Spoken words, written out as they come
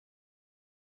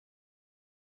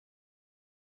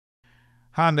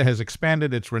Honda has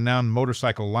expanded its renowned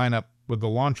motorcycle lineup with the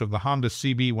launch of the Honda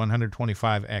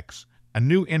CB125X, a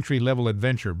new entry-level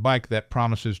adventure bike that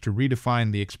promises to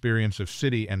redefine the experience of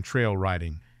city and trail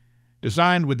riding.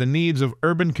 Designed with the needs of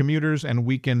urban commuters and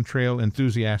weekend trail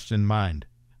enthusiasts in mind,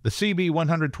 the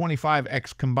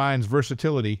CB125X combines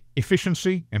versatility,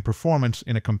 efficiency, and performance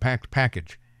in a compact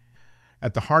package.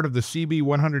 At the heart of the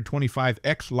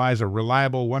CB125X lies a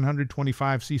reliable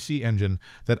 125cc engine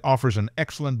that offers an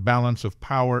excellent balance of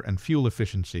power and fuel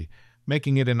efficiency,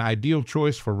 making it an ideal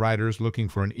choice for riders looking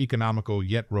for an economical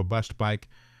yet robust bike.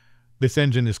 This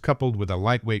engine is coupled with a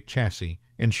lightweight chassis,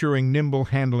 ensuring nimble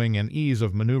handling and ease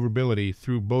of maneuverability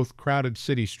through both crowded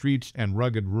city streets and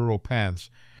rugged rural paths.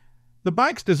 The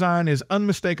bike's design is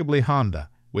unmistakably Honda,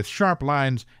 with sharp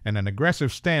lines and an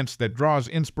aggressive stance that draws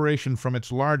inspiration from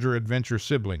its larger adventure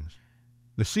siblings.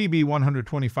 The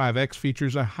CB125X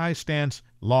features a high-stance,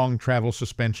 long-travel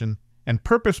suspension and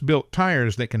purpose-built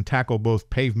tires that can tackle both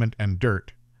pavement and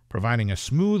dirt, providing a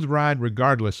smooth ride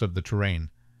regardless of the terrain.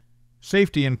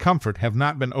 Safety and comfort have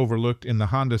not been overlooked in the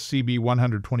Honda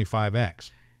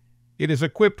CB125X. It is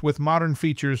equipped with modern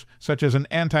features such as an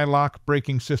anti-lock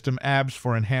braking system ABS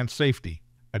for enhanced safety,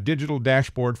 a digital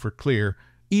dashboard for clear,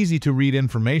 easy-to-read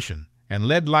information, and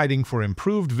LED lighting for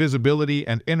improved visibility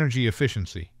and energy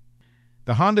efficiency.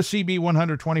 The Honda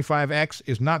CB125X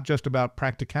is not just about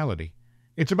practicality.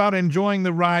 It's about enjoying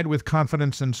the ride with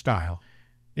confidence and style.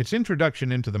 Its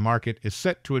introduction into the market is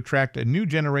set to attract a new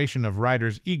generation of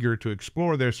riders eager to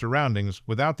explore their surroundings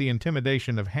without the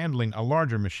intimidation of handling a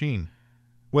larger machine.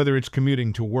 Whether it's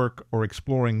commuting to work or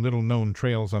exploring little-known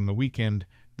trails on the weekend,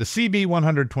 the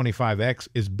CB125X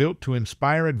is built to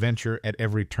inspire adventure at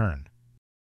every turn.